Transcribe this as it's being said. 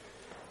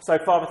So,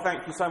 Father,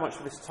 thank you so much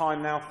for this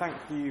time now. Thank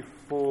you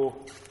for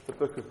the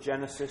book of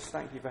Genesis.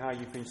 Thank you for how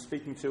you've been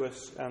speaking to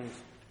us and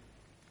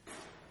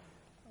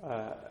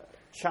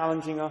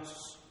challenging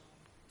us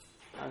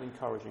and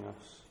encouraging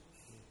us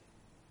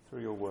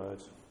through your word.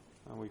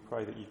 And we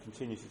pray that you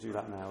continue to do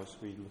that now as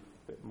we look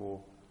a bit more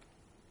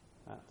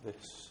at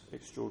this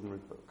extraordinary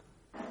book.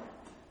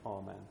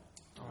 Amen.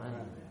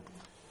 Amen.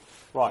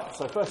 Right,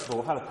 so first of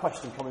all, I had a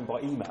question come in by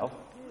email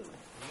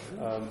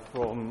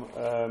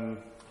from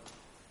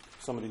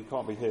somebody who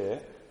can't be here.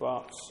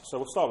 So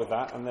we'll start with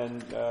that, and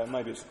then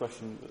maybe it's a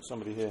question that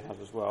somebody here has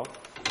as well.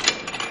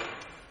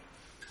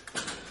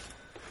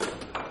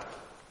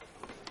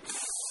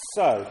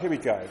 So, here we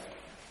go.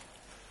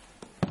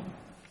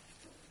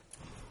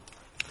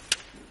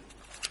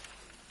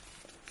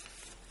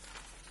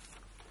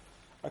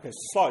 Okay, it's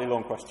a slightly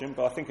long question,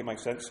 but I think it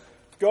makes sense.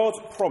 God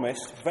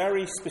promised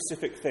very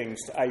specific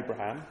things to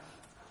Abraham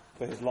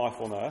for his life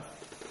on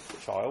earth,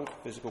 child,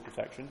 physical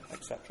protection,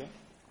 etc.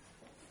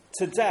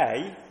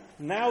 Today,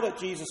 now that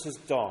Jesus has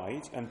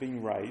died and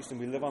been raised, and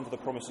we live under the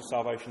promise of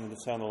salvation and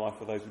eternal life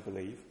for those who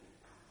believe,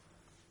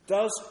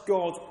 does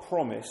God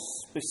promise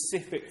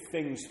specific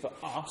things for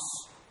us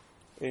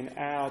in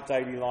our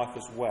daily life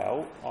as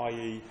well,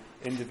 i.e.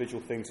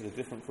 individual things that are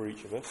different for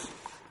each of us,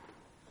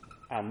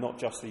 and not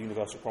just the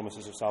universal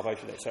promises of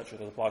salvation, etc.,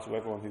 that apply to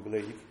everyone who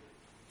believes?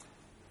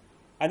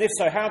 And if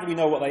so, how do we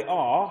know what they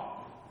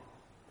are?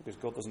 Because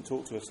God doesn't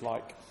talk to us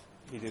like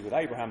he did with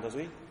Abraham, does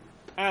he?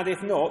 And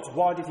if not,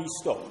 why did he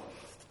stop?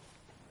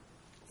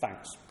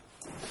 Thanks.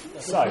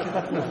 So,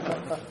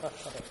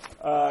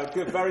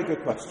 very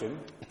good question.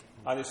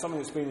 And it's something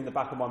that's been in the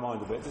back of my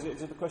mind a bit. Does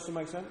the question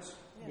make sense?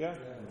 Yeah?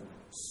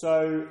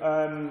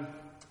 So,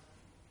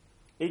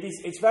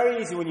 it's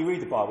very easy when you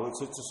read the Bible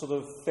to sort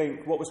of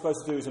think what we're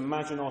supposed to do is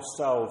imagine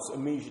ourselves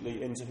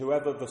immediately into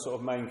whoever the sort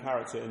of main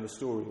character in the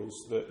story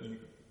is,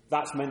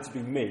 that's meant to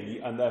be me,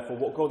 and therefore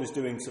what God is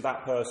doing to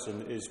that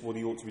person is what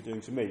he ought to be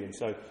doing to me. And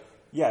so,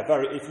 yeah,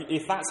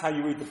 if that's how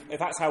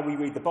we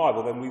read the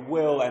Bible, then we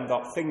will end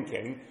up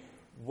thinking,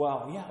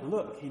 well, yeah,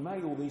 look, he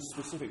made all these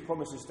specific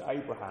promises to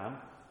Abraham,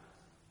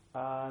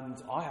 and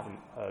I haven't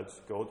heard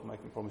God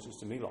making promises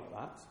to me like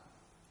that.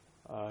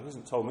 He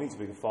hasn't told me to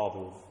be the father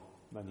of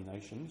many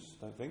nations,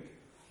 I don't think.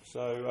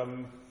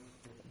 So,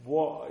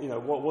 what am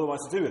I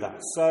to do with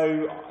that?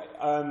 So,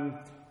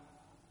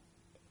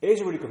 it is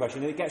a really good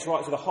question, and it gets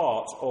right to the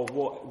heart of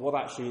what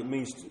actually it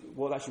means,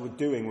 what actually we're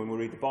doing when we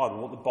read the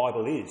Bible, what the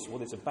Bible is,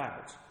 what it's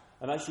about.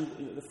 And actually,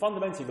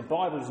 fundamentally, the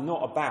Bible is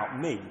not about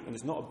me, and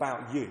it's not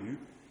about you.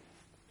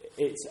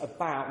 It's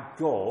about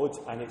God,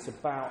 and it's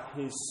about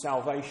his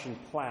salvation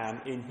plan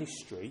in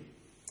history.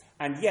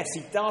 And yes,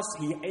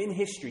 in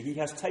history, he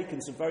has taken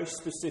some very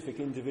specific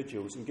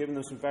individuals and given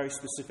them some very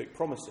specific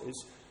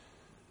promises.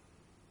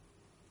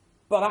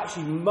 But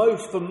actually,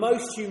 for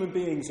most human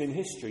beings in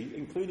history,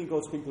 including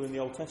God's people in the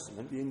Old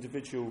Testament, the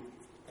individual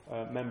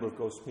member of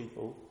God's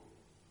people,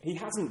 he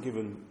hasn't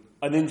given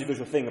an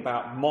individual thing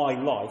about my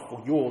life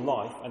or your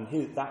life and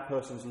that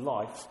person's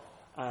life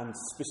and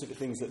specific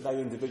things that they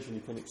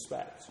individually can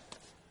expect.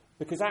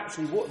 Because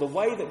actually, the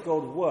way that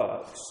God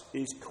works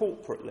is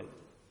corporately.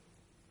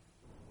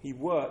 He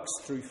works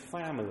through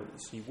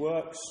families. He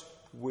works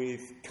with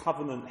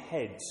covenant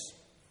heads.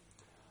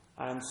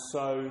 And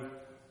so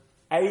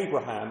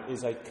Abraham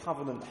is a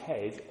covenant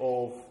head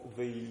of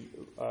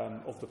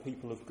the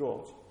people of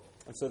God.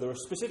 And so there are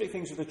specific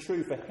things that are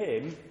true for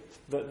him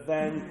that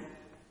then,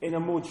 in a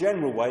more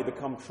general way,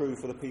 become true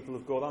for the people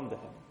of God under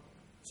him.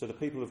 So the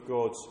people of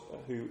God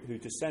who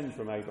descend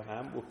from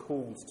Abraham were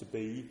called to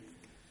be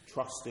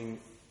trusting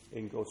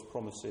in God's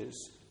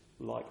promises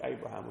like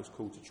Abraham was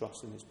called to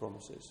trust in his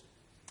promises.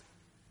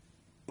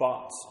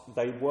 But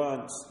they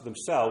weren't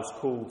themselves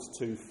called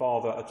to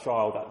father a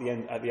child at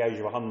the age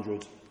of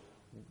 100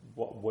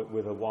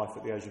 with a wife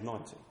at the age of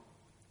 90.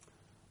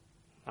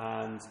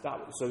 And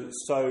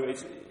so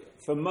it's,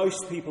 for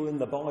most people in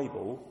the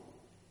Bible,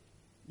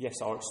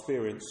 yes, our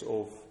experience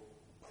of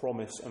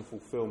promise and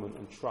fulfillment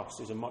and trust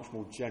is a much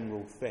more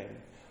general thing.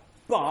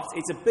 But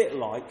it's a bit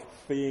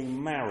like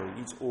being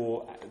married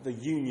or the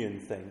union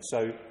thing.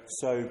 So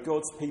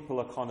God's people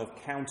are kind of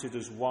counted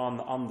as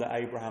one under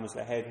Abraham as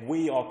the head.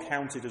 We are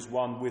counted as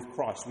one with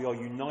Christ. We are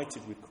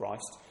united with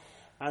Christ.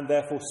 And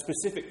therefore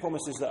specific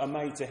promises that are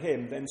made to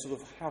him then sort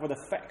of have an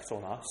effect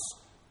on us,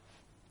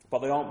 but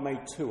they aren't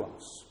made to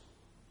us.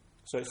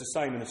 So it's the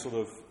same in a sort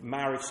of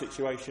marriage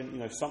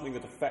situation. Something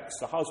that affects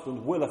the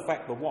husband will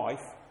affect the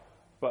wife,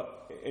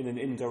 but in an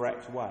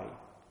indirect way.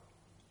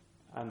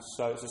 And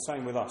so it's the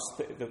same with us.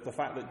 The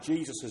fact that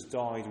Jesus has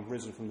died and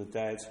risen from the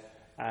dead,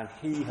 and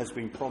he has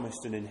been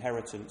promised an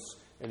inheritance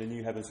in the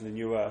new heavens and the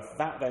new earth,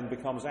 that then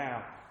becomes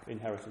our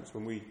inheritance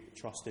when we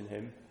trust in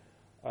him.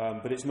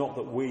 But it's not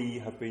that we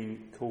have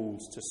been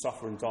called to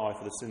suffer and die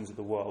for the sins of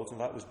the world,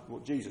 and that was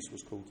what Jesus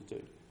was called to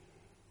do.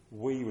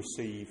 We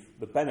receive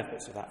the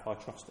benefits of that by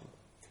trusting.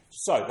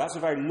 So that's a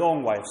very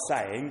long way of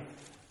saying,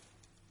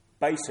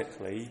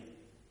 basically,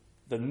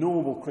 the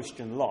normal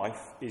Christian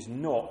life is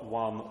not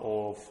one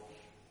of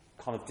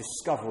kind of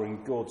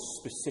discovering God's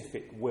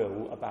specific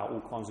will about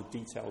all kinds of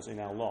details in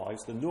our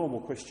lives. The normal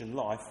Christian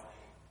life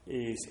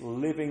is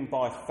living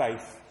by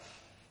faith,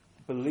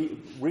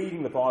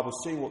 reading the Bible,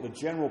 seeing what the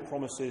general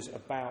promises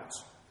about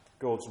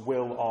God's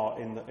will are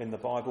in the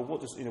Bible.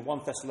 What does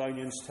 1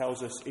 Thessalonians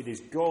tells us? It is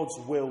God's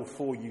will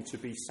for you to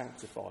be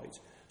sanctified.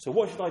 So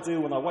what should I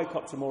do when I wake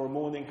up tomorrow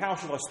morning? How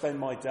should I spend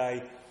my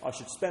day? I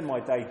should spend my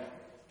day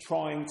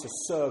trying to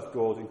serve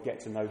God and get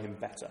to know him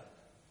better.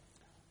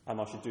 And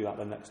I should do that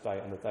the next day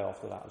and the day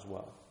after that as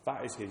well.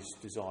 That is his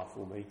desire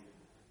for me.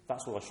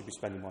 That's what I should be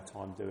spending my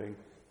time doing.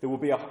 There will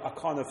be a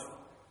kind of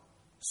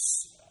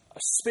a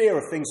sphere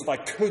of things that I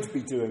could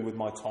be doing with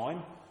my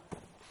time.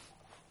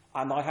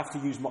 And I have to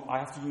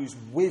use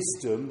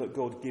wisdom that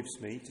God gives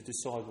me to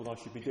decide what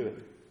I should be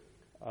doing.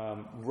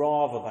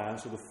 Rather than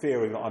sort of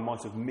fearing that I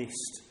might have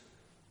missed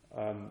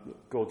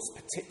God's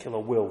particular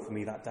will for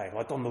me that day.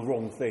 I've done the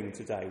wrong thing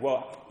today.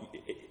 Well,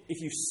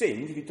 if you've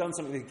sinned, if you've done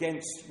something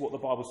against what the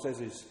Bible says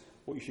is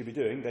what you should be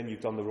doing, then you've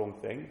done the wrong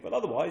thing. But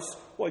otherwise,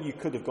 well, you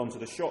could have gone to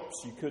the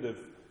shops, you could have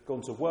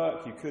gone to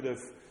work, you could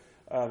have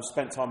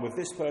spent time with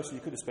this person,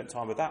 you could have spent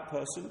time with that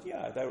person.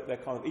 Yeah, they're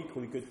kind of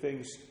equally good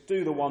things.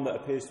 Do the one that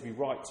appears to be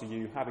right to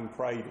you, having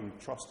prayed and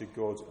trusted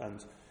God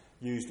and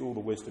used all the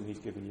wisdom he's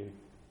given you,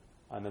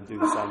 and then do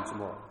the same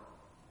tomorrow.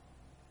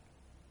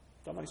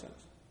 Does that make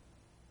sense?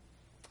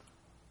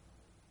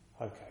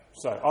 Okay,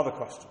 so other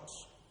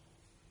questions?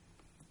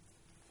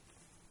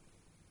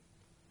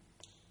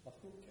 I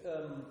think,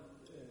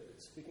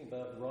 speaking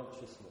about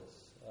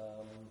righteousness,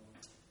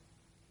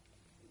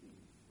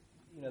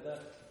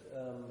 that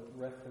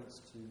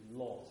reference to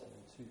Lot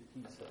and to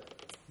Peter,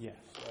 yes,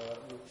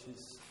 which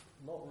is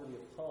not really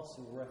a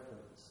passing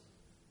reference.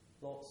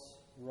 Lot's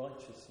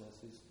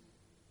righteousness is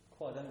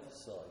quite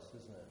emphasised,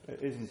 isn't it?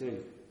 It is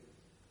indeed.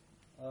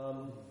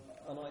 So,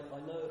 and I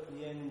know at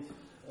the end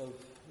of,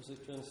 was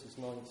it Genesis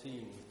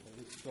 19,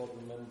 God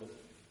remembered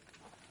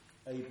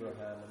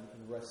Abraham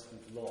and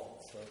rescued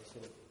Lot. So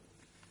sort of,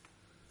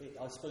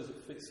 I suppose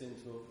it fits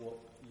into what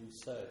you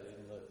said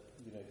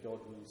in that, God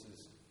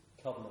uses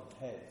covenant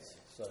heads.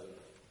 So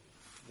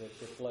the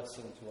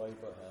blessing to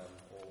Abraham,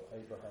 or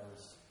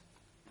Abraham's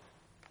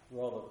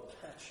rather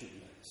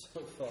patchy so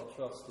far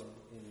trust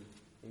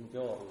in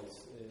God,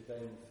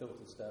 then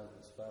filters down to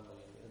his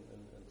family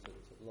and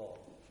to Lot.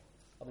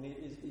 I mean,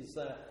 is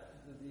that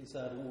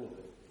all of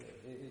it?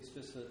 It's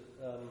just that,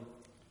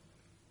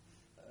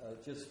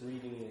 just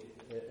reading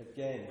it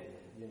again,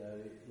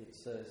 it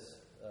says,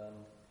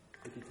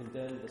 if he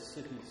condemned the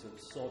cities of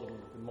Sodom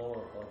and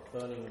Gomorrah by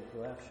burning them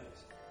to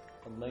ashes,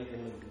 and made them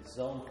an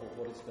example of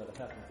what is going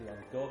to happen to the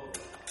ungodly,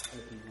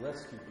 and if he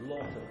rescued Lot,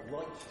 a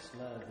righteous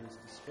man who is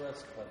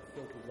distressed by the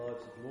filthy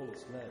lives of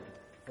lawless men,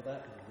 for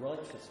that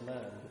righteous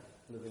man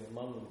living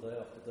among them day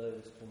after day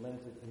was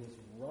tormented in his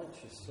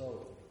righteous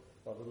soul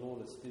by the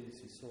lawless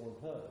deeds he saw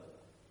and heard.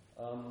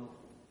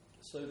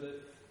 So that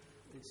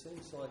it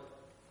seems like,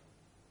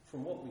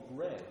 from what we've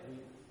read,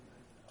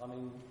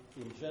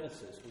 in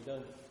Genesis, we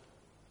don't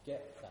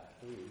get that,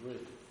 do we,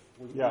 really?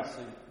 We see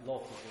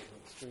Lot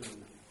as an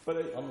extremely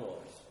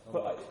unwise.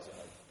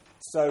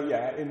 So,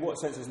 in what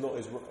sense is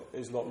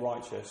Lot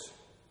righteous?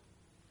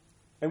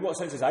 In what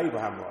sense is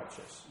Abraham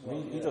righteous?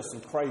 He does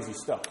some crazy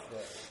stuff,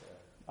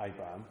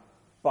 Abraham.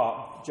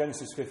 But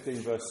Genesis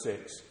 15, verse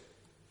 6,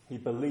 he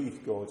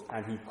believed God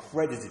and he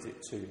credited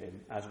it to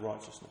him as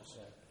righteousness.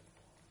 Yeah.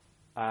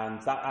 And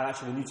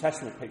actually the New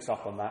Testament picks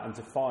up on that and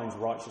defines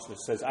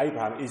righteousness. Says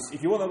Abraham is,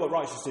 if you want to know what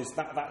righteousness is,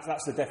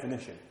 that's the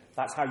definition.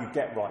 That's how you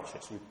get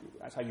righteous.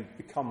 That's how you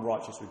become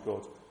righteous with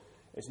God.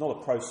 It's not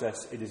a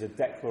process, it is a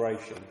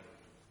declaration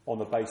on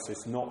the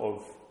basis not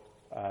of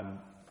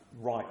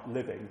right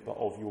living, but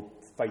of your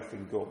faith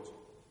in God.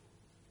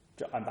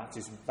 And that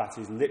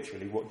is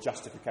literally what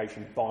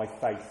justification by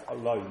faith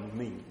alone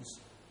means.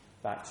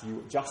 That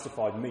you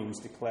justified means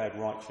declared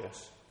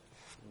righteous,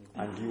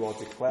 and you are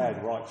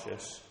declared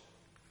righteous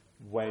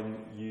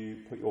when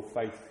you put your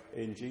faith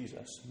in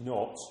Jesus,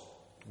 not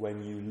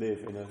when you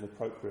live in an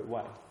appropriate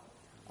way.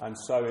 And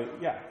so,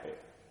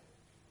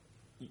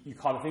 you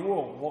kind of think,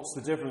 well, what's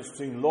the difference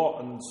between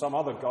Lot and some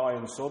other guy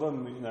in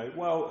Sodom?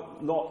 Well,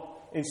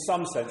 Lot, in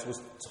some sense, was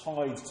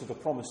tied to the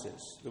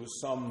promises. There was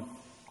some...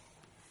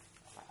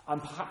 I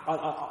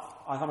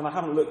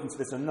haven't looked into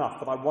this enough,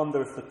 but I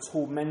wonder if the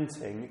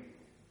tormenting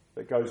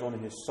that goes on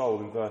in his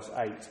soul in verse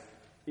 8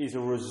 is a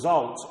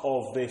result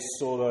of this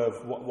sort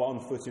of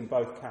one foot in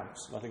both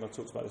camps. And I think I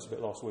talked about this a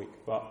bit last week.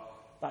 But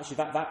actually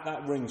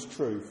that rings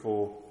true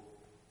for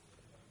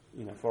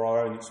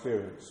our own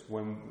experience.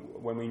 When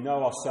we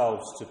know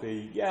ourselves to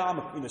be,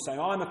 saying,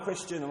 I'm a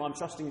Christian and I'm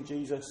trusting in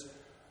Jesus,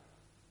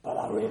 but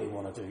I really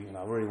want to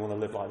I really want to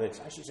live like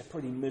this. Actually, it's a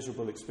pretty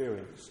miserable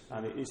experience,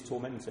 and it is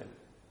tormenting.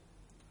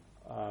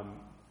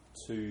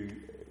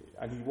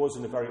 And he was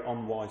in a very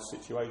unwise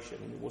situation,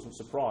 and it wasn't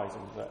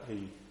surprising that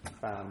he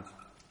found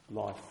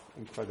life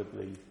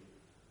incredibly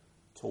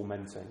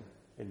tormenting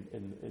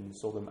in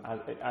Sodom,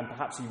 and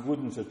perhaps he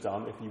wouldn't have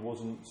done if he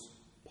wasn't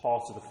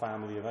part of the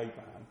family of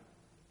Abraham.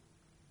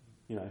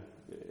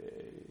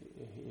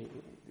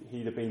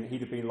 he'd have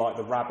been like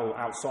the rabble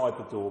outside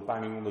the door,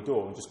 banging on the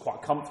door, and just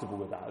quite comfortable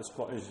with that. It's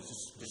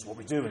just what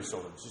we do in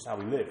Sodom. It's just how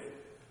we live.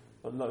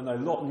 But no,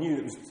 Lot knew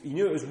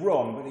it was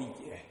wrong, but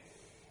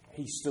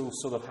he still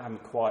sort of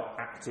hadn't quite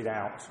acted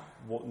out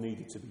what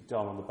needed to be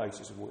done on the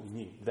basis of what he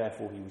knew.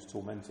 Therefore, he was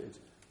tormented.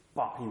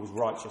 But he was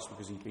righteous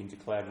because he'd been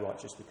declared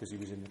righteous because he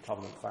was in the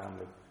covenant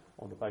family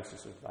on the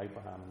basis of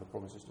Abraham and the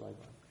promises to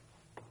Abraham.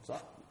 Does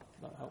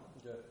that help?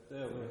 Yeah,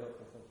 really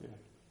helpful. Thank you.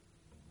 Yeah.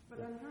 But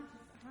then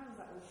how does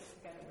that all fit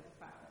together with the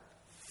fact that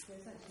so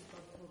essentially God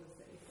told us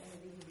that if there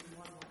had even been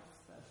one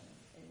righteous person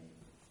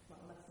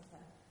less than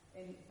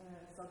 10 in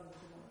Sodom and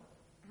Gomorrah,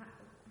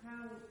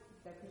 how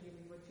there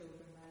presumably were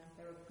children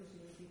there are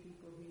presumably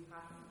people who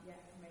haven't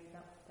yet made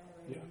up their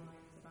own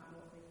minds about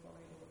what they follow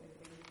or what they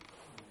believe.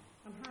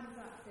 And how does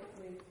that fit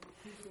with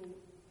people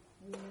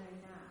we know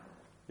now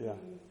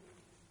who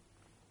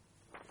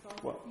from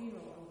a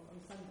funeral on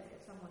Sunday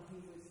of someone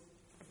who was,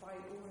 by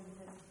all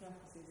intents and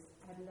purposes,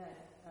 had led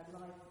a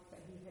life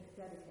that he had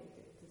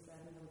dedicated to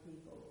serving other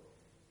people.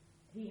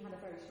 He had a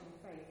very strong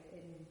faith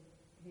in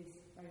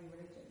his own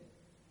religion,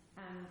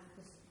 and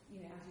just,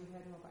 as you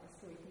heard more about his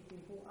story, he'd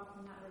been brought up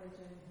in that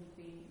religion. He'd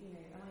been,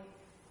 and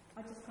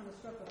I just kind of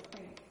struggle to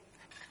think.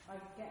 I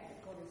get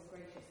that God is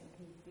gracious and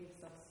He gives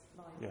us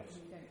life and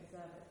we don't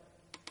deserve it,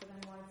 but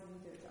then why doesn't He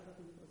do it to other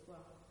people as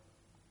well?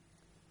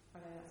 I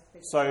know that's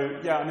big. So,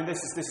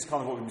 this is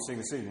kind of what we've been seeing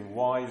this evening.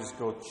 Why does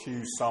God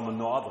choose some and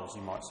not others,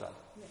 you might say?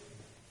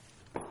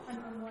 Yeah.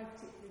 And why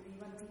particularly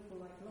when people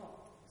like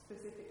Lot,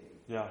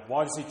 specifically? Yeah,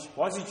 why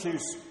does he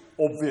choose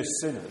obvious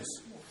sinners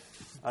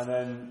and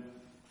then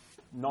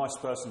nice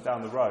person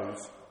down the road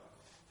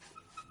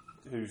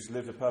who's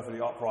lived a perfectly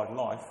upright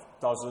life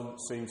doesn't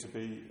seem to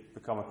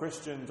become a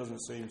Christian, doesn't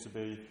seem to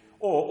be,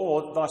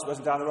 or the nice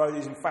person down the road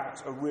is in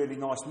fact a really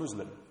nice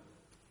Muslim,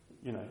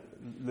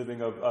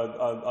 living a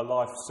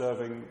life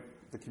serving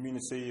the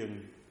community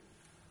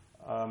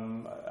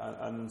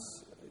and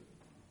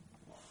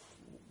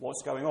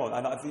what's going on?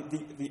 And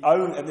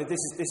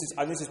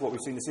this is what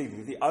we've seen this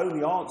evening. The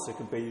only answer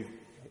can be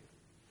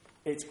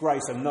it's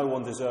grace and no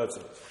one deserves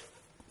it.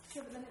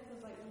 Yeah, but then it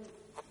feels like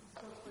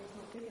God's grace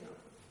not big enough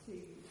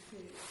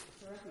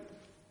for everyone,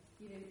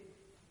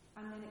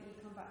 and then you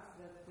come back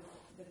to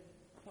the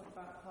point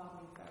about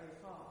pardoning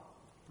Pharaoh's heart.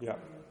 Yeah.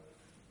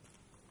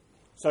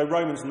 So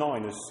Romans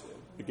 9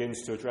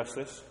 begins to address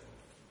this.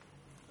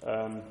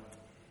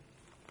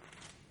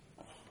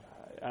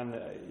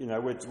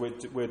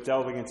 We're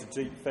delving into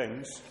deep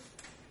things.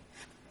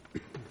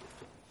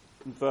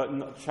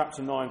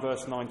 Chapter 9,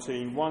 verse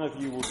 19. One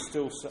of you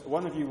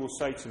will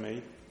say to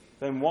me,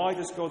 then why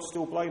does God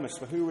still blame us?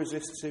 For who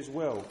resists His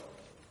will?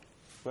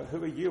 But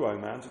who are you, O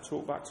man, to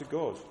talk back to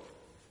God?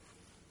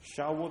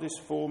 Shall what is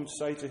formed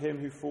say to him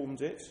who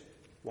formed it,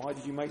 why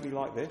did you make me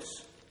like this?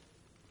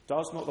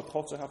 Does not the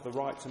potter have the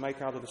right to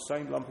make out of the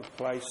same lump of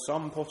clay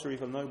some pottery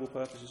for noble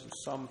purposes and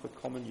some for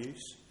common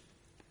use?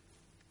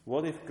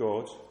 What if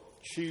God,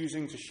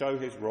 choosing to show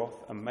His wrath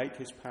and make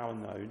His power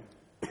known,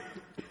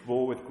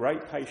 bore with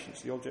great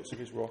patience the objects of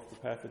His wrath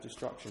prepared for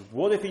destruction?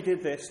 What if He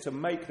did this to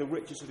make the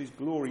riches of His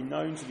glory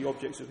known to the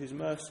objects of His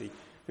mercy,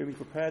 whom He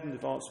prepared in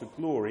advance for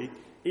glory,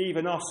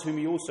 even us whom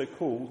He also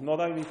called, not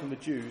only from the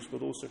Jews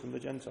but also from the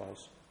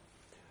Gentiles?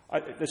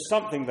 There's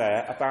something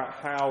there about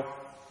how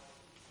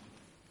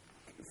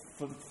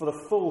for the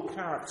full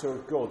character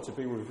of God to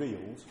be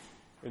revealed,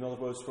 in other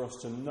words, for us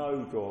to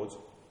know God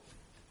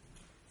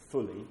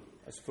fully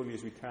as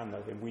we can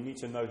know Him, we need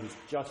to know His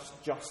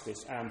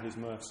justice and His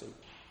mercy.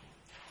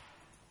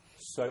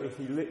 So if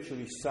He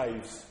literally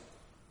saves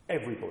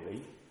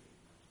everybody,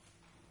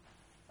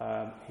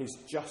 His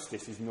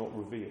justice is not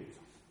revealed.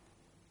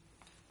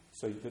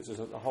 So there's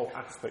a whole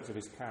aspect of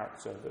His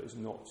character that is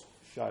not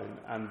shown,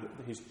 and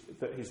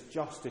that His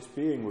justice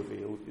being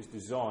revealed is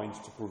designed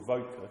to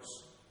provoke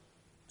us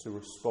to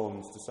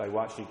respond, to say,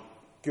 well, actually,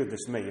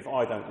 goodness me, if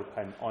I don't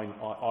repent, I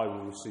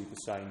will receive the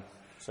same,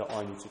 so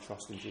I need to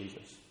trust in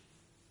Jesus.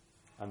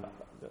 And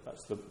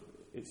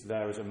it's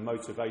there as a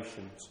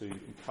motivation to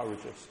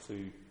encourage us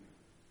to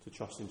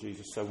trust in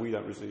Jesus, so we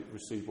don't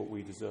receive what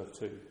we deserve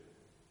too.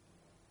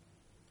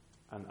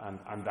 And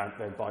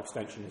then by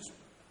extension is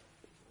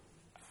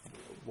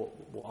what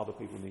other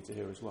people need to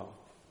hear as well.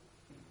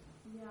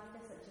 Yeah, I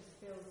guess it just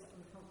feels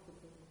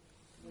uncomfortable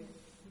with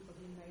people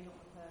who may not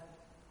have heard,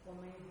 or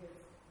may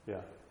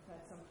have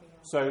heard something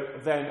else. So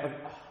then,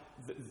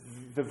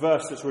 the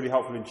verse that's really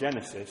helpful in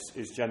Genesis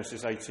is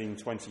Genesis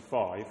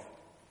 18:25.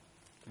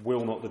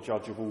 Will not the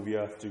judge of all the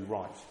earth do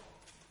right?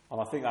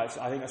 And I think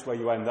that's where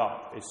you end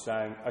up, is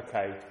saying,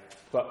 okay,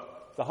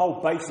 but the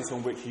whole basis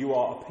on which you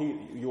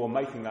are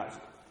making that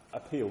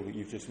appeal that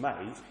you've just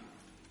made,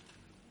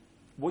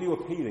 what are you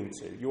appealing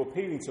to? You're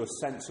appealing to a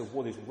sense of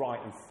what is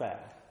right and fair.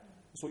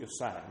 That's what you're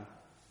saying,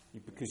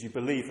 because you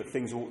believe that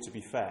things ought to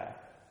be fair.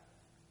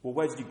 Well,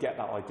 where did you get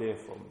that idea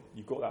from?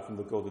 You got that from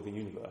the God of the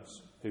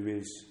universe, who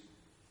is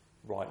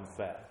right and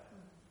fair,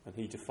 and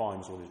He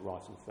defines what is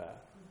right and fair.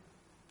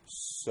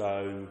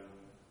 So,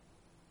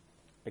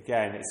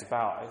 again, it's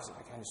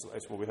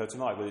what we heard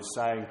tonight, but it's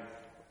saying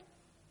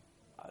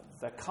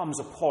there comes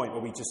a point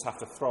where we just have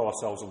to throw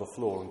ourselves on the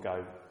floor and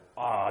go,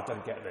 I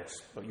don't get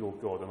this, but you're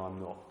God and I'm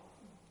not.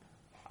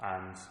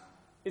 And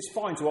it's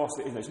fine to ask,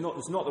 it's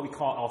not that we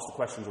can't ask the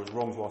questions or it's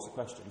wrong to ask the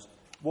questions.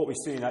 What we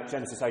see in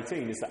Genesis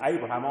 18 is that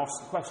Abraham asks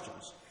the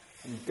questions.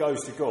 And he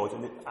goes to God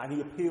and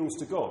he appeals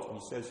to God. And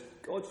he says,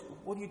 God,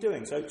 what are you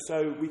doing?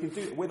 So we can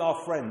do it with our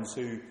friends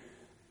who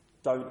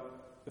don't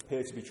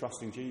appear to be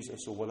trusting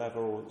Jesus or whatever,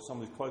 or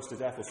someone who's close to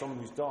death or someone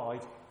who's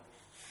died.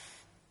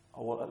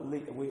 Oh, well, at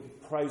least we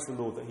praise the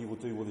Lord that he will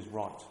do what is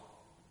right.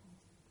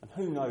 And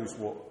who knows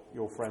what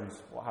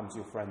happened to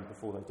your friend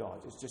before they died?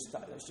 It's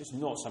just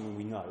not something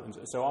we know. And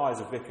so I, as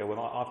a vicar,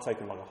 I've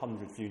taken like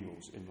 100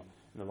 funerals in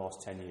the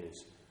last 10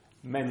 years,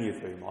 many of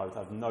whom I would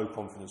have no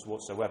confidence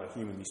whatsoever,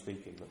 humanly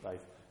speaking, that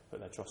they've put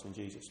their trust in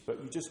Jesus. But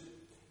you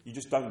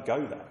just don't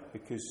go there,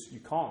 because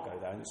you can't go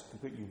there, and it's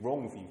completely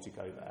wrong for you to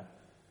go there,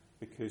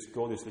 because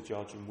God is the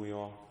judge and we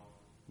are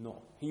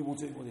not. He will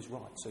do what is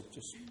right. So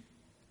just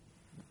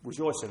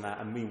rejoice in that,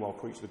 and meanwhile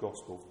preach the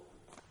gospel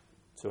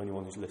to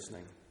anyone who's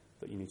listening,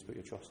 that you need to put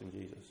your trust in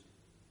Jesus.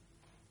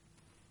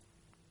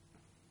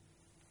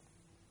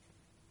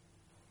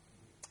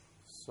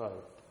 So,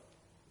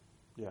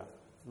 yeah,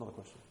 another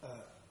question.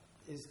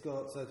 Is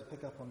God, so to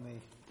pick up on the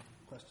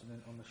question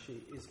on the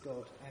sheet, is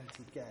God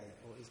anti-gay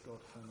or is God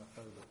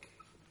homophobic?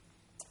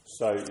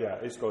 So, yeah,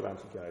 is God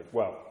anti-gay?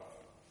 Well,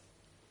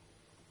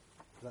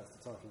 that's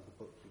the title of the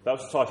book. That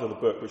was the title of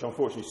the book, which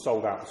unfortunately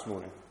sold out this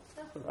morning.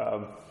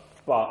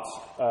 But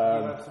you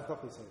have some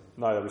copies of it?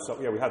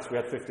 No, we had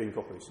 15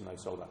 copies and they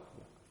sold out.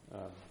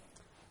 Yeah.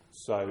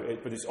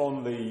 But it's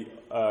on the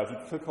if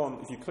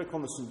you click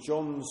on the St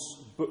John's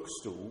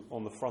bookstall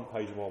on the front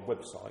page of our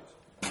website,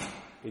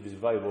 it is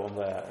available on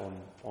there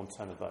on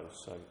 10 of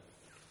those. So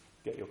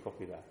get your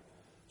copy there.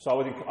 So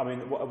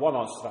one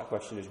answer to that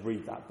question is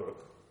read that book,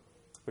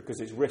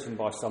 because it's written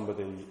by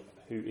somebody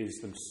who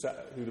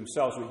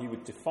he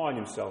would define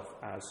himself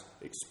as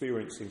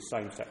experiencing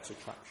same-sex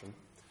attraction.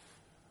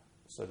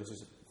 So this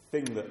is a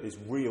thing that is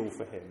real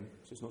for him,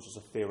 so it's not just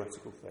a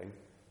theoretical thing.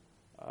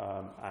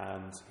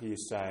 And he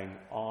is saying,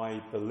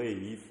 I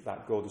believe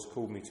that God has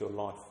called me to a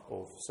life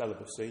of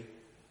celibacy,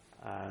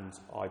 and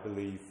I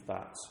believe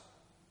that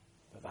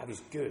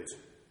is good.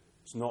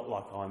 It's not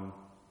like I'm,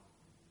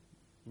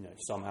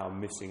 somehow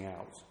missing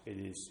out. It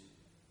is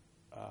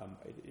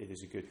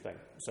a good thing.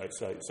 So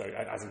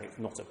as in, it's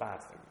not a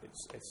bad thing.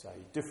 It's a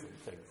different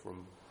thing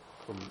from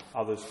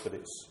others, but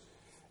it's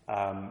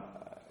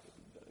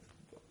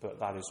but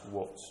that is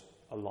what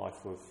a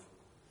life of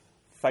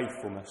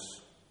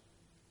faithfulness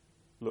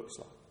looks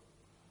like.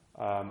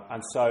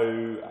 And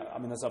so,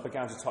 as I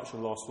began to touch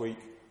on last week,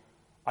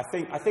 I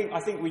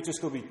think we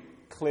just got to be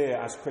clear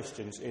as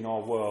Christians in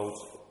our world,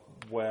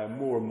 where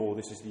more and more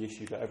this is the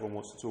issue that everyone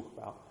wants to talk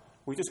about.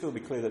 We just got to be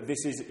clear that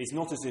it's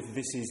not as if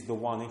this is the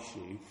one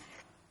issue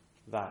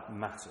that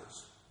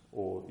matters,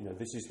 or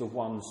this is the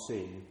one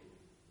sin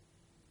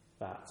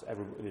that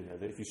everybody,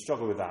 that if you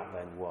struggle with that,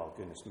 then well,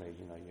 goodness me,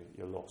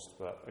 you're lost.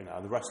 But and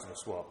the rest of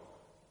us, well,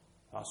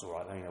 that's all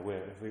right. Then,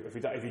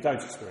 if you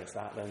don't experience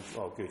that, then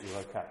well, good, you're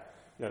okay.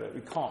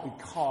 We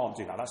can't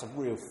do that. That's a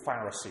real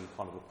Pharisee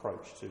kind of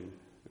approach to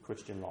the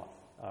Christian life.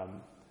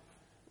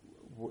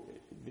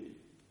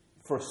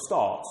 For a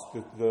start,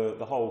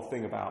 the whole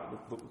thing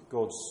about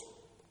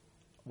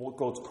what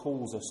God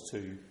calls us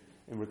to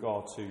in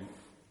regard to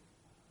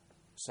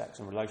sex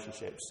and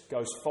relationships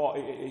goes far.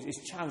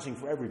 It's challenging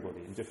for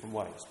everybody in different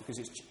ways, because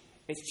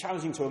it's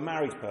challenging to a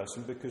married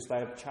person because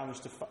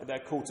they're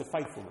called to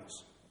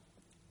faithfulness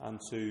and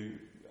to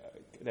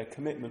their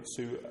commitment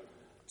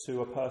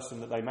to a person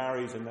that they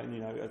married, and then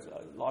as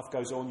life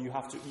goes on,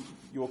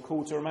 you're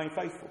called to remain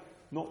faithful,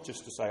 not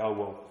just to say, oh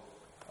well,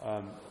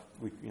 I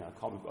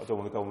don't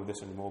want to go on with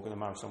this anymore, I'm going to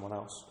marry someone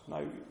else.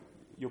 No,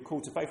 you're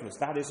called to faithfulness.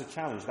 That is a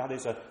challenge. That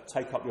is a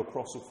take up your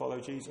cross and follow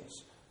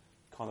Jesus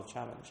kind of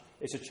challenge.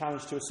 It's a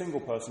challenge to a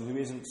single person who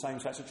isn't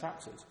same-sex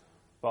attracted,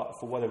 but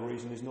for whatever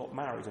reason is not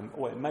married,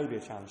 or it may be a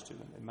challenge to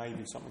them. It may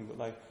be something that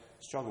they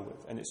struggle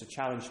with, and it's a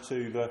challenge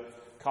to the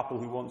couple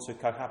who want to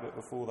cohabit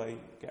before they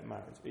get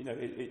married.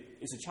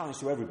 It's a challenge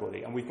to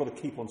everybody, and we've got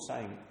to keep on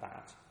saying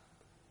that,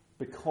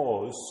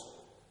 because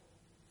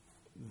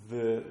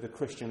the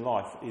Christian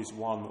life is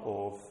one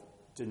of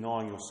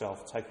denying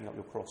yourself, taking up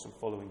your cross and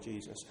following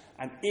Jesus.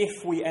 And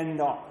if we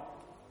end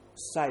up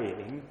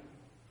saying,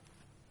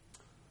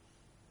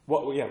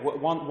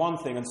 one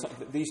thing, and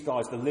these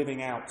guys, the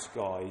Living Out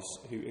guys,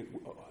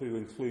 who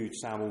include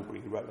Sam Albury,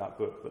 who wrote that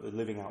book, but the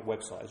Living Out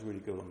website is really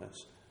good on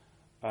this.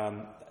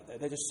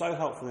 They're just so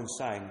helpful in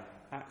saying,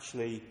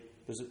 actually,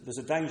 there's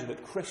a danger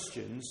that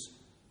Christians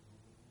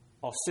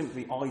are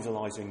simply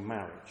idolising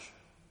marriage.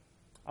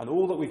 And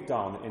all that we've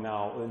done in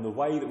the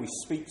way that we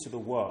speak to the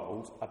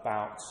world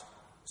about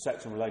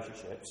sex and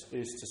relationships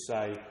is to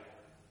say,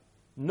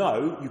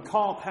 no, you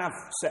can't have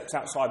sex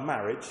outside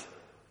marriage,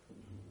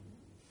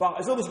 but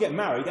as long as you get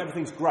married,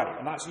 everything's great.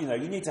 And that's, you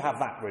need to have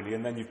that really,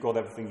 and then you've got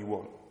everything you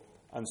want.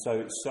 And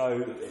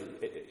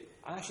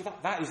actually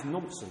that is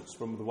nonsense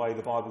from the way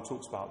the Bible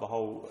talks about the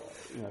whole,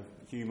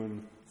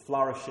 human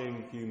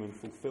flourishing, human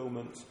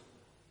fulfillment.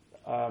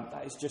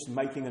 that is just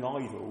making an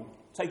idol.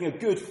 Taking a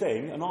good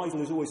thing, an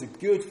idol is always a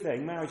good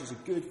thing, marriage is a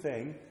good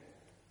thing,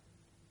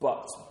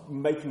 but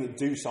making it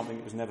do something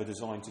it was never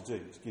designed to do,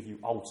 to give you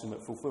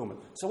ultimate fulfillment.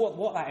 So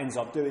what that ends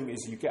up doing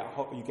is you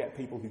get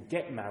people who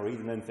get married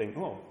and then think,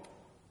 oh,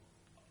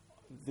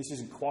 this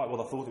isn't quite what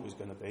I thought it was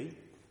going to be.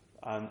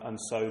 And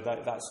so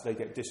they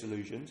get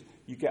disillusioned.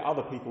 You get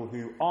other people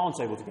who aren't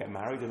able to get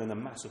married and then are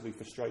massively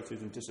frustrated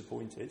and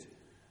disappointed.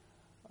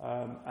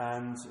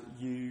 And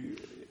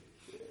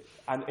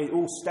it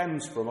all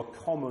stems from a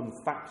common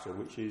factor,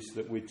 which is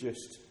that we're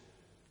just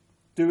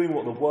doing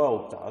what the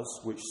world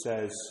does, which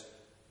says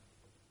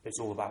it's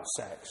all about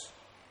sex.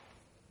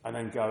 And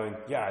then going,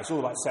 yeah, it's all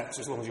about sex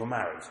as long as you're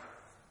married.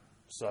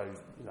 So,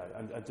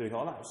 and doing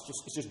all that.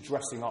 It's just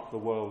dressing up the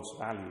world's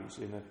values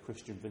in a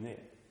Christian veneer.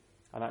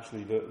 And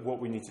actually, what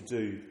we need to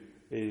do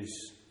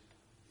is,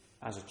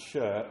 as a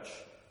church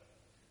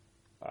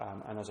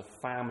and as a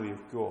family of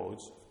God,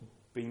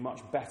 be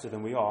much better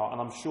than we are, and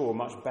I'm sure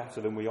much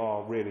better than we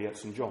are really at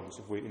St John's.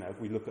 If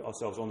we look at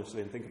ourselves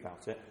honestly and think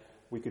about it,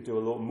 we could do a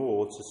lot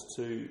more to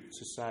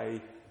say,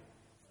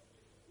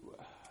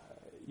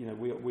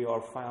 we are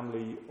a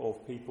family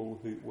of people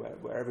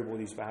where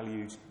everybody's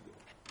valued,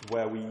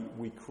 where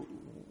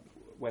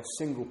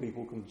single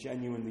people can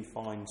genuinely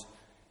find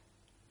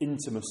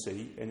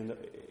intimacy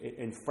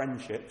in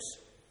friendships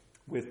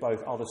with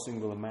both other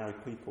single and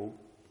married people,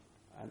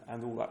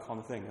 and all that kind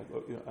of thing,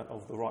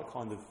 of the right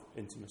kind of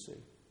intimacy,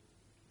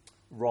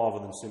 rather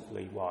than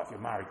simply, well, if you're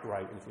married,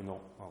 great, and if you're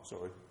not, oh,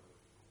 sorry.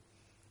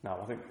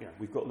 No, I think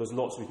there's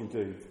lots we can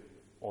do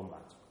on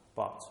that,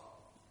 but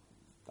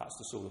that's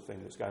the sort of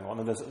thing that's going on.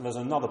 And there's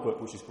another book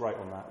which is great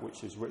on that,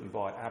 which is written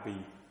by Abby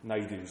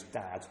Naidoo's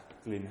dad,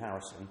 Glyn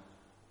Harrison,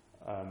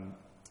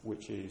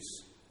 which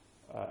is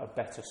A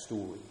Better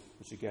Story,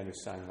 which again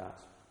is saying that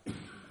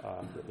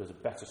there's a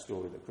better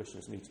story that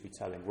Christians need to be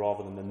telling,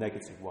 rather than the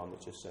negative one that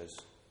just says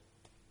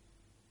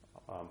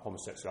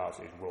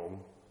homosexuality is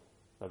wrong.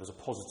 No, there's a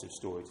positive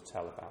story to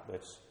tell about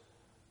this.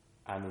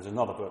 And there's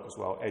another book as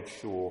well, Ed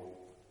Shaw,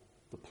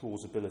 The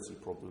Plausibility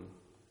Problem,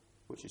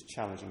 which is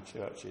challenging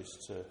churches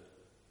to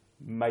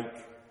make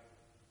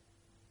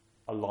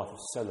a life of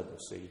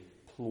celibacy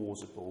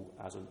plausible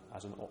as an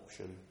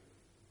option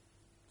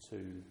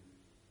to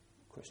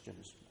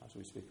Christians as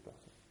we speak about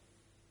it.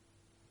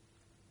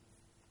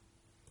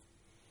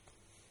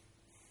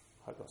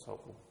 I hope that's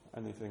helpful.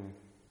 Any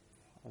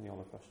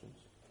other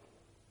questions?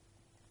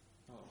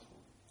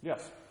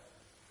 Yes.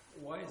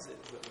 Why is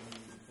it that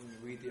when you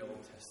read the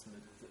Old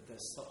Testament that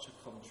there's such a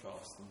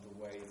contrast in the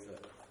way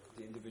that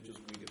the individuals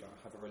read about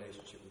have a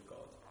relationship with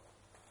God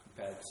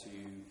compared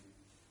to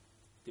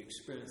the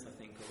experience, I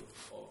think,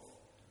 of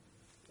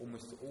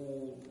almost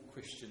all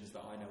Christians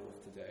that I know of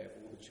today, of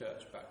all the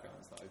church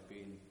backgrounds that I've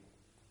been,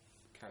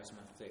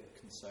 charismatic,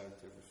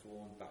 conservative,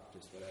 reformed,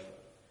 Baptist, whatever.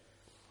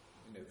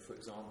 For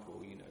example,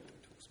 it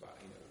talks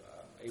about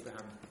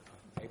Abraham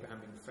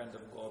being a friend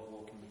of God,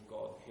 walking with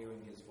God,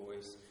 hearing His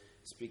voice,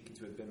 speaking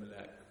to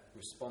Abimelech,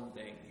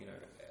 responding.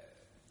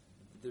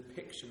 The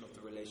depiction of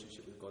the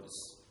relationship with God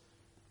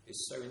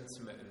is so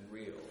intimate and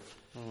real.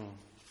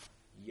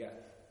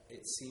 Yet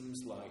it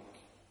seems like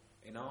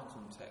in our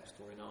context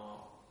or in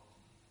our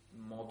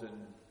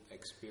modern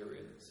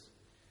experience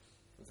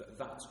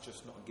that's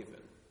just not a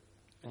given.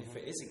 And if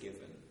it is a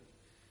given,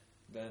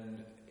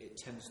 then it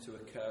tends to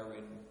occur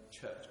in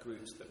church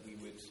groups that we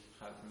would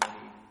have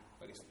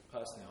at least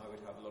personally, I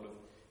would have a lot of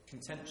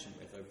contention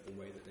with over the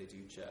way that they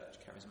do church.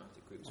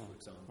 Charismatic groups, for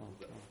example,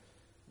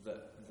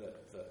 that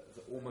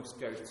almost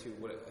go to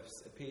what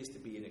appears to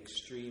be an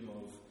extreme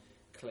of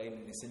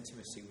claiming this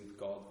intimacy with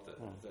God that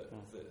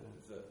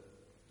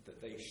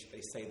they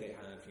say they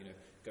have,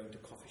 going to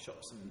coffee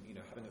shops and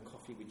having a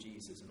coffee with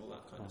Jesus and all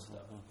that kind of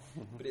stuff.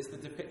 But it's the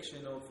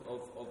depiction of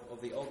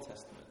the Old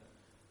Testament.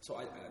 So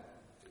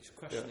it's a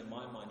question in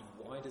my mind: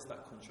 why does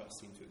that contrast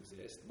seem to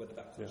exist? Whether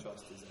that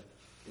contrast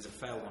is a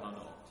fair one or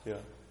not? Yeah.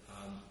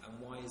 And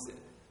why is it,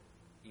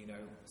 we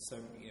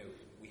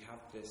have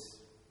this,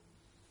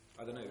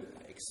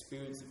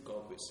 experience of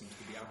God which seems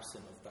to be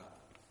absent of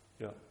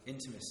that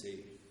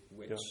intimacy,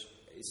 which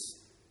is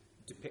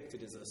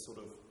depicted as a sort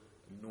of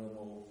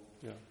normal.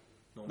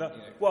 Normal in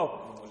the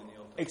Old Testament.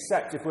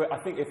 Except if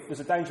there's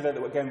a danger there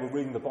that again we're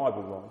reading the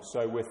Bible wrong.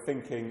 So we're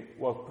thinking,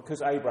 well,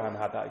 because Abraham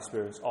had that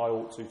experience, I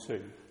ought to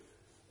too.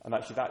 And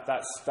actually,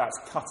 that's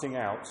cutting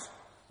out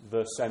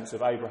the sense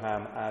of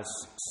Abraham as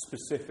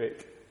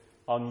specific,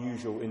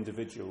 unusual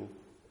individual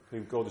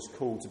whom God has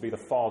called to be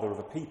the father of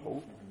a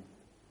people.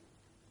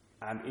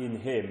 And in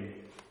him,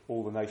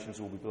 all the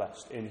nations will be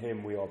blessed. In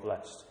him, we are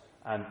blessed.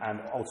 And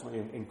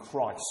ultimately, in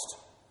Christ,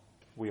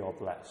 we are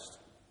blessed.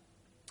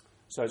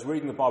 So it's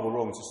reading the Bible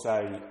wrong to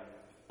say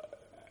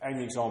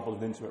any example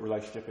of an intimate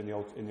relationship in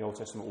the Old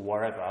Testament or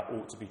wherever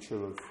ought to be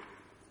true of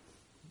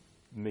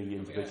me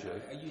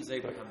individually. I use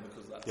Abraham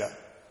because that's... Yeah.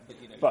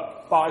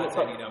 But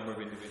any number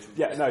of individuals.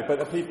 Yeah, no, but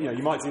the people,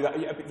 you might do that.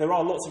 Yeah, there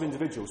are lots of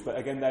individuals, but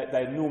again,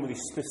 they're normally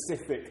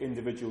specific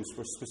individuals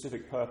for a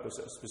specific purpose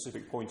at a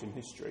specific point in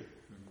history,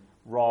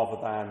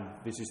 rather than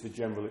this is the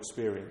general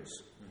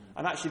experience.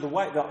 And actually, the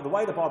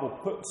way the Bible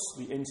puts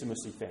the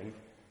intimacy thing,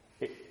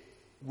 it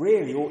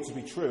really ought to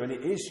be true, and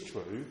it is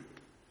true,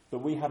 that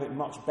we have it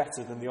much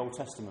better than the Old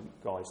Testament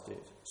guys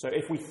did. So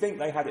if we think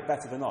they had it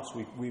better than us,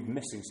 we're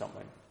missing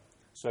something.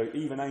 So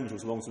even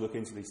angels long to look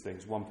into these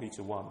things, 1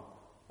 Peter 1.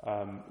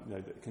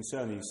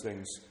 Concerning these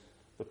things,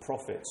 the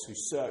prophets who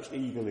searched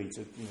eagerly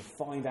to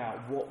find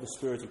out what the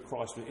Spirit of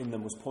Christ in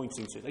them was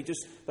pointing to. They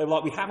were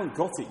like, we haven't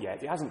got it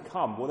yet. It hasn't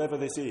come, whatever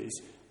this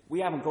is. We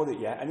haven't got it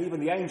yet. And even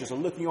the angels are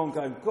looking on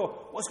going, God,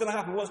 what's going to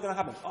happen? What's going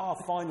to happen?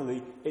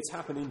 Finally, it's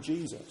happened in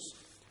Jesus.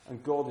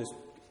 And God is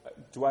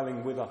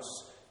dwelling with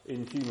us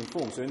in human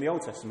form. So in the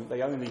Old Testament,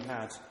 they only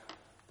had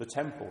the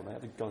temple. They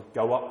had to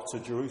go up to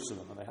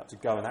Jerusalem, and they had to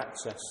go and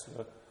access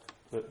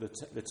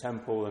the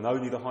temple, and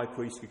only the high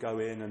priest could go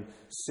in, and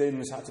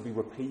sins had to be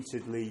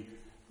repeatedly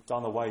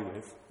done away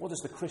with. What does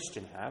the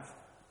Christian have?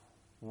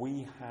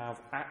 We have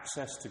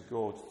access to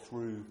God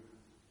through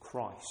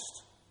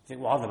Christ. You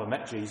think, well, I've never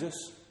met Jesus.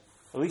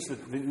 At least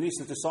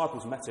the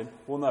disciples met him.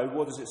 Well, no,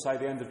 what does it say at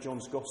the end of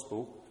John's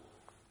Gospel?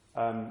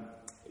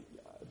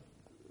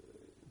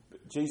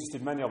 Jesus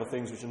did many other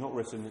things which are not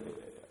written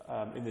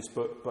in this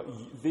book, but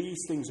these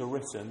things are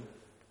written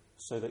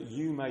so that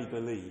you may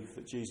believe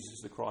that Jesus is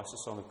the Christ,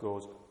 the Son of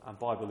God, and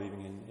by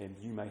believing in him,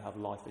 you may have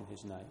life in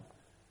his name.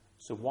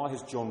 So why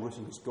has John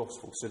written his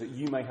Gospel? So that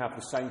you may have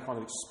the same kind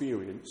of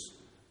experience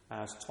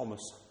as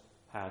Thomas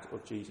had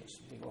of Jesus.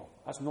 You think, well,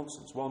 that's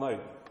nonsense. Well, no,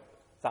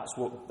 that's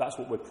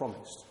what we're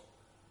promised.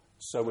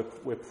 So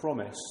we're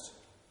promised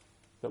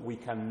that we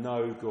can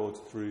know God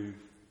through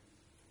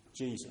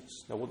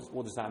Jesus. Now,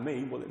 what does that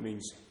mean? Well, it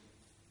means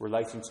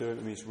relating to him,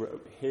 it means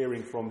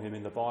hearing from him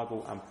in the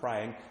Bible and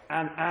praying,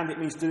 and it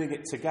means doing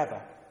it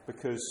together,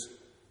 because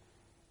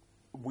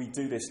we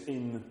do this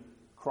in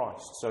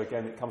Christ. So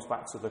again, it comes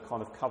back to the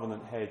kind of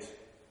covenant head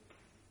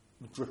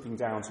dripping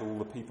down to all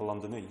the people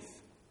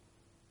underneath.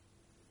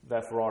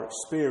 Therefore, our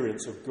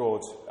experience of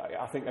God,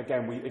 I think,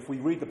 again, if we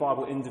read the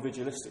Bible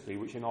individualistically,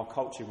 which in our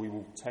culture we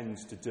will tend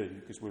to do,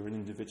 because we're an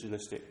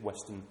individualistic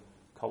Western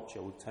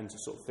culture, we tend to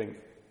sort of think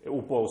it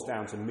all boils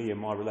down to me and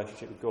my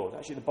relationship with God.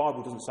 Actually, the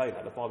Bible doesn't say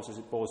that. The Bible says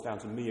it boils down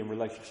to me and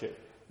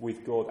relationship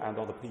with God and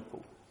other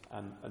people,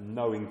 and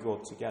knowing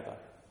God together.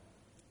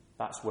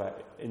 That's where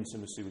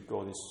intimacy with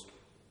God is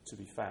to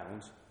be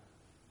found.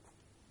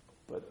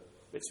 But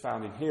it's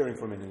found in hearing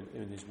from him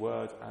in his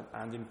word,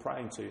 and in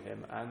praying to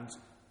him. And,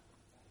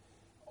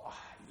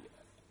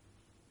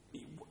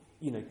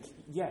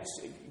 yes,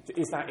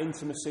 is that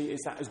intimacy,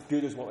 is that as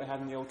good as what they had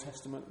in the Old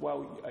Testament?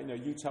 Well,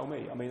 you tell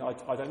me. I mean,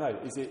 I don't know.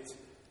 Is it...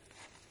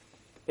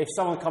 If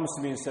someone comes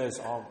to me and says,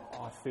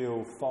 I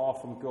feel far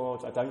from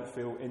God, I don't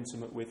feel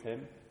intimate with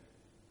him,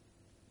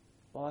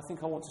 well, I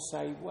think I want to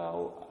say,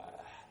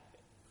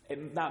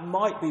 that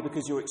might be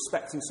because you're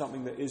expecting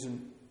something that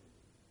isn't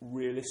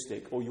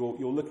realistic, or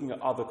you're looking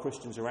at other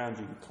Christians around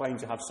you who claim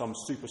to have some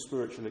super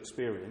spiritual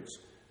experience.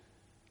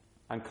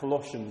 And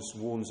Colossians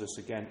warns us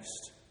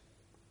against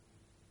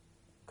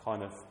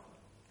kind of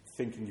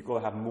thinking you've got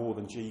to have more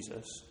than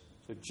Jesus.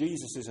 So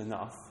Jesus is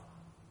enough.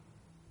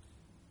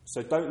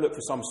 So don't look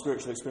for some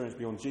spiritual experience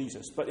beyond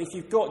Jesus. But if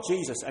you've got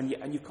Jesus and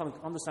you kind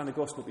of understand the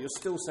gospel, but you're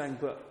still saying,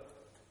 but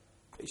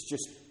it's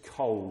just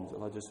cold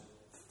and I just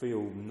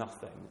feel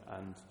nothing.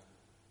 And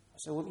I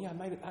say, well, yeah,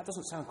 maybe that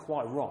doesn't sound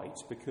quite right,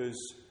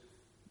 because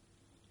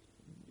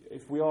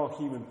if we are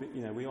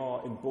we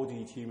are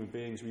embodied human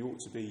beings, we ought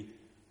to be,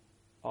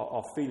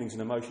 our feelings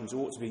and emotions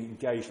ought to be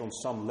engaged on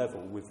some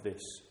level with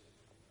this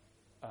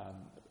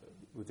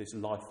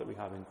life that we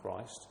have in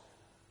Christ.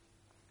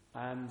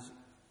 And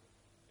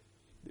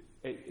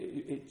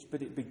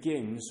but it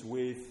begins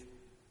with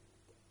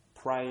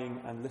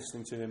praying and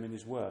listening to him in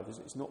his word.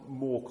 It's not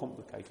more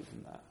complicated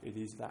than that. It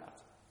is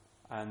that.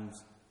 And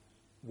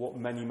what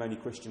many, many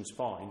Christians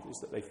find is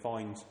that they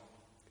find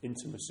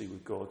intimacy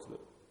with God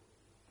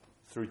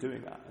through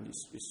doing that. And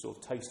it's sort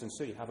of taste and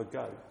see, have a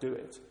go, do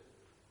it.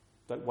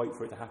 Don't wait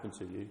for it to happen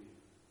to you.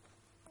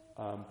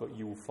 But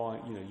you will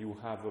find, you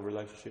will have a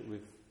relationship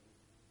with,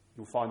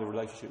 you'll find a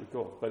relationship with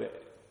God.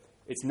 But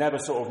it's never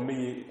sort of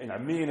me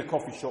in a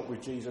coffee shop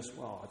with Jesus.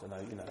 Well, I don't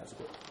know, that's a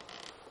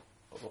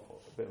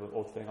bit of an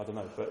odd thing, I don't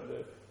know.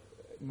 But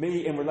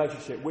me in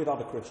relationship with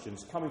other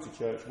Christians, coming to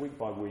church week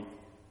by week,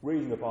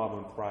 reading the Bible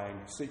and praying,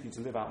 seeking to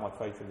live out my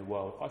faith in the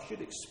world, I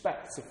should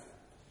expect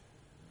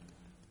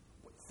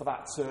for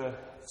that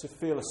to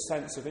feel a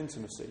sense of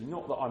intimacy.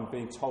 Not that I'm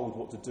being told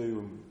what to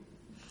do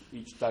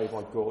each day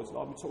by God.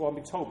 I'm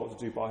being told what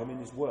to do by him in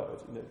his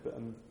word, but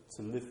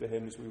to live for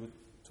him, as we were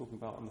talking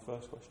about in the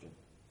first question.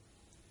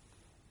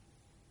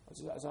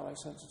 Does that make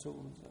sense at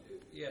all?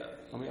 Yeah.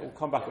 I mean, it'll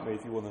come back at me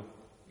if you want to.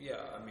 Yeah,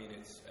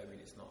 it's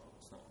not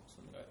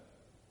something I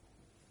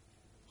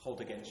hold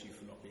against you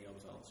for not being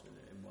able to answer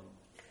it in one.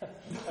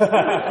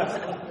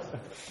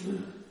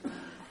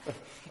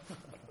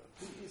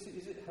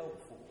 Is it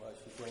helpful,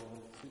 actually, John,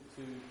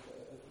 to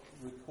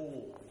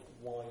recall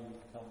why you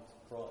come to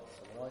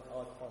Christ? I mean,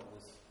 I find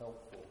this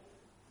helpful.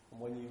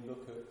 And when you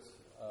look at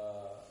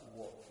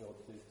what God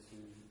did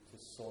to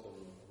Sodom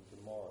and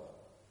Gomorrah,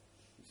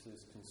 you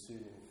this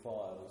consuming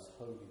fire, this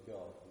holy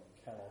God who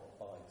cannot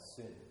abide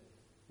sin,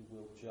 who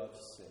will judge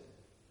sin.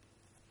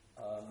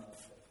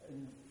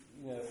 And,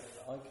 you know,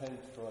 I came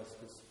to Christ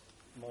because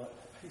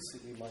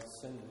basically my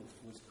sin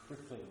was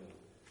crippling me.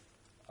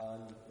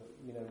 And,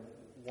 you know,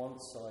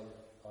 once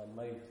I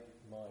made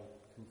my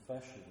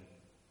confession,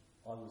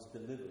 I was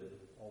delivered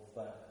of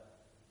that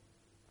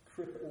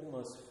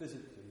almost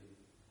physically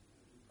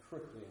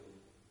crippling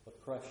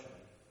oppression.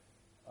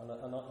 And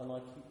I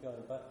keep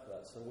going back to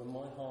that. So when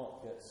my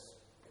heart gets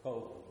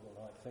cold, when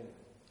I think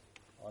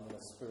I'm in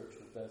a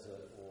spiritual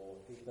desert or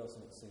it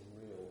doesn't seem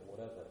real or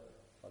whatever,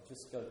 I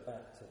just go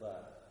back to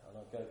that. And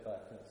I go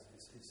back, and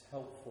it's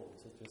helpful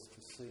to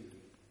see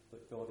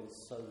that God is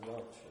so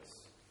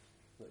righteous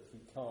that he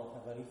can't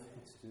have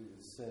anything to do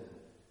with sin.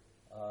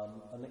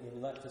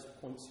 And that just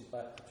points you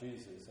back to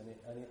Jesus, and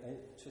it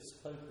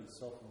just totally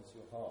softens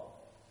your heart.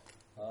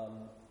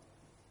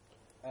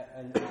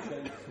 And it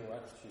changes your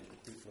attitude to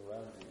people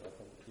around you. I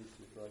think it gives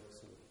you great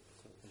sort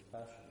of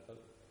compassion.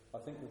 But I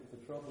think the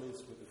trouble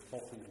is with the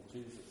copy of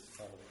Jesus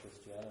kind of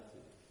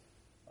Christianity,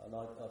 and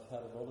I've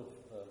had a lot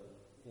of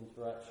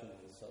interaction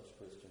with such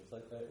Christians.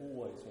 They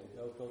always think,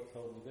 oh, God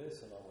told me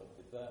this, and I went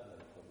and did that, and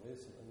then he told me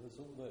this, and there's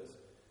all this.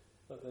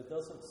 But there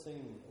doesn't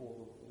seem, or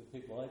the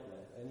people I've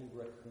met, any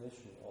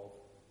recognition of,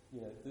 you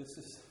know, this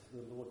is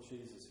the Lord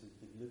Jesus who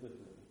delivered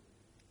me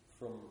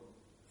from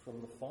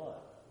the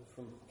fire,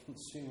 from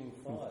consuming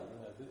fire.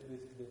 You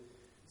know,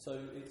 so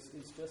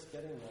it's just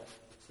getting that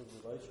sort of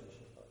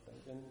relationship, I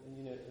think, and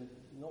you know, and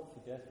not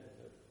forgetting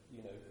that, you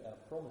know, our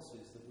promise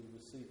is that we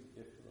receive the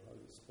gift of the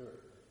Holy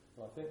Spirit.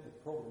 And I think the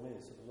problem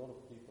is that a lot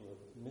of people have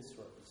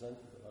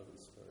misrepresented the Holy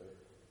Spirit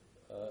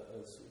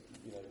as,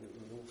 you know,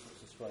 with all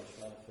sorts of strange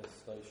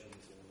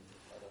manifestations, and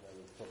I don't know,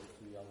 we're probably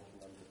too young to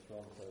remember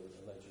Toronto's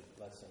alleged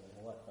blessing and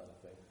all that kind of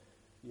thing.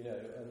 You know,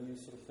 and you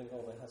sort of think,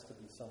 oh, there has to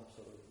be some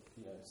sort of,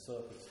 you know,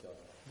 circus going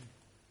on.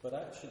 But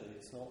actually,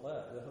 it's not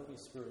that. The Holy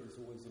Spirit is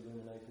always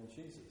illuminating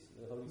Jesus.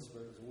 The Holy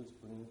Spirit is always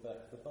bringing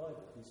back the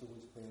Bible. He's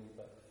always bringing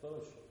back the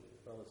fellowship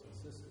with brothers and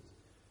sisters.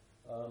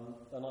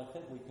 And I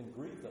think we can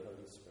grieve the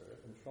Holy Spirit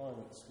and try and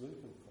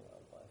exclude him from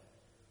our life.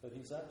 But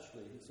he's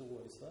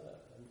always there.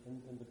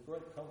 And the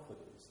great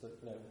comfort is that,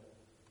 you know,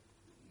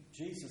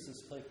 Jesus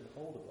has taken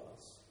hold of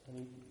us,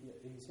 and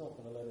he's not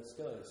going to let us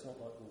go. It's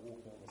not like we're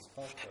walking on this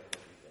pathway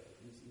every day.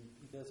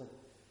 He doesn't.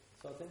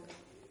 So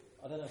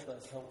I don't know if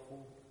that's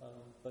helpful,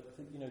 but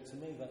you know, to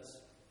me that's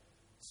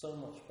so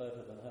much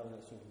better than having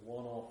a sort of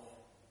one-off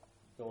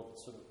God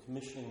sort of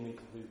commissioning me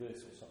to do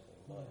this or something,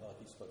 like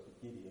he spoke to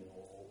Gideon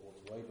or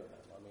to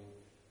Abraham. I mean,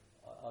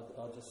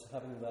 I just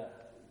having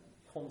that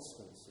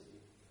constancy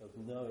of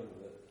knowing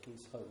that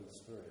his Holy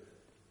Spirit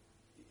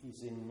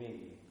is in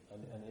me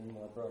and in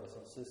my brothers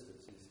and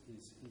sisters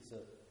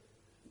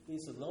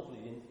is a lovely,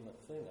 intimate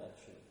thing,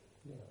 actually.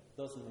 You know,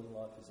 doesn't mean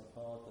life isn't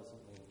hard,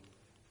 doesn't mean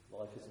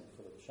life isn't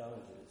full of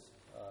challenges,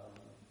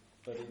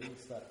 but it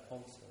is that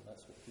constant.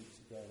 That's what keeps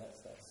you going.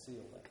 That's that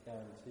seal, that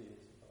guarantee.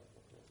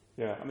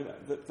 Yeah, I mean,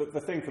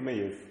 the thing for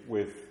me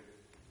with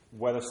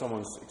whether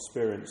someone's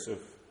experience of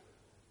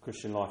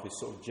Christian life is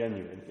sort of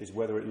genuine is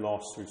whether it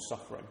lasts through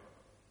suffering,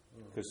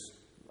 because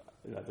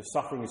you know, the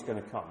suffering is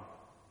going to come,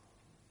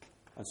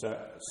 and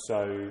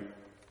so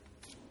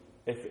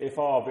if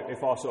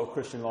our sort of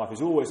Christian life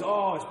is always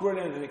it's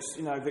brilliant and it's,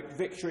 you know,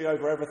 victory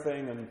over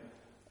everything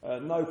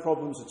and no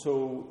problems at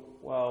all,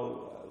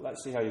 well,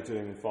 let's see how you're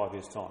doing in 5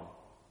 years'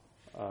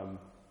 time.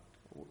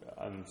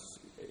 And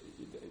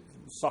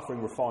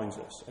suffering refines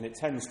us, and it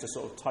tends to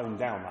sort of tone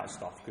down that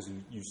stuff, because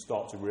you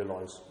start to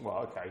realise, well,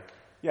 okay,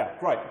 yeah,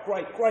 great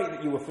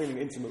that you were feeling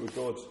intimate with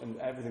God and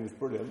everything was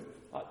brilliant.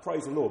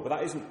 Praise the Lord, but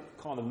that isn't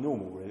kind of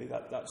normal, really.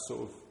 That's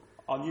sort of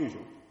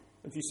unusual.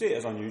 If you see it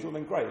as unusual,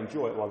 then great,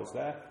 enjoy it while it's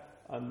there.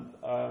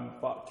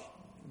 But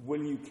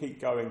will you keep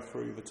going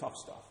through the tough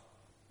stuff?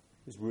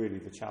 Is really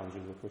the challenge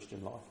of the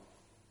Christian life.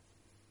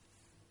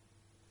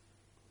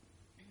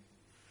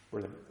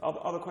 Brilliant.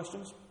 Other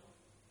questions?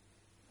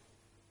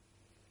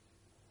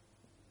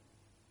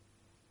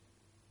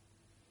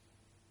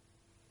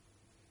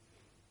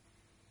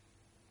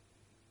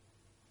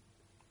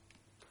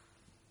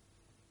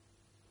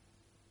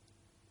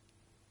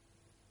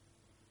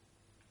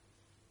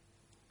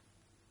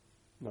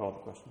 No other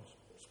questions?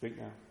 Speak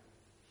now.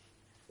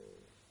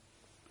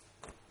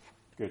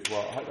 Good.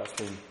 Well, I hope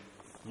that's been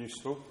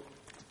useful.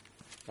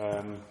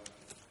 And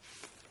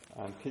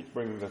keep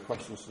bringing the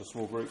questions to the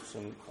small groups,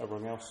 and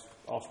everyone else,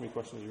 ask me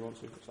questions if you want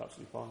to. It's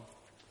absolutely fine.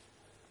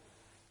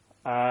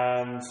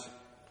 And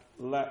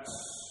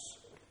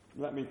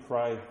let me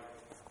pray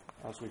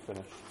as we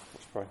finish.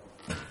 Let's pray.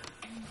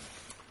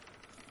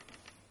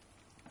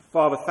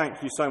 Father,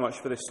 thank you so much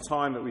for this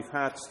time that we've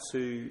had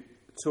to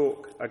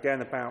talk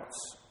again about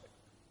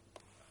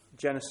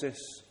Genesis,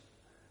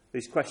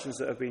 these questions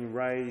that have been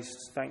raised.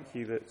 Thank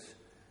you that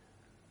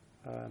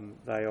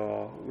they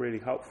are really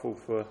helpful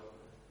for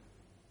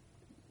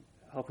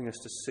helping us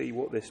to see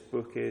what this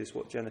book is,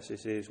 what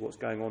Genesis is, what's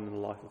going on in the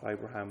life of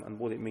Abraham, and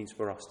what it means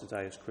for us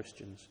today as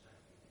Christians.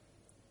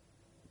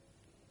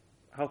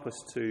 Help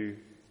us to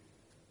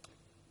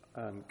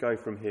go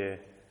from here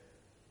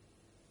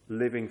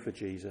living for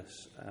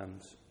Jesus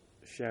and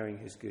sharing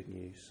his good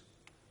news.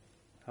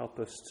 Help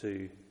us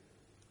to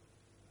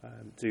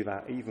do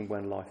that even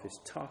when life is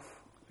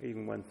tough,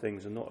 even when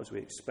things are not as we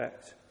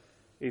expect,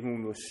 even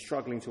when we're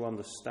struggling to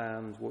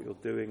understand what you're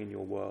doing in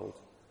your world.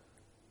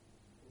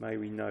 May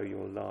we know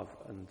your love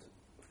and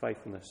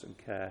faithfulness and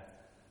care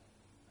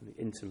and the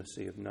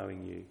intimacy of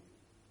knowing you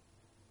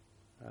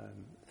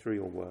through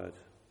your word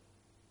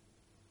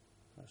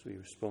as we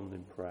respond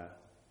in prayer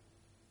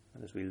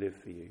and as we live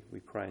for you. We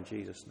pray in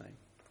Jesus' name.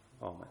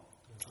 Amen.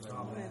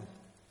 Amen.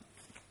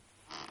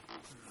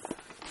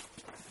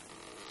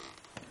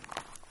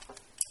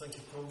 Thank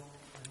you, Tom,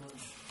 very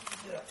much.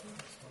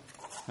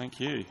 Thank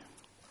you.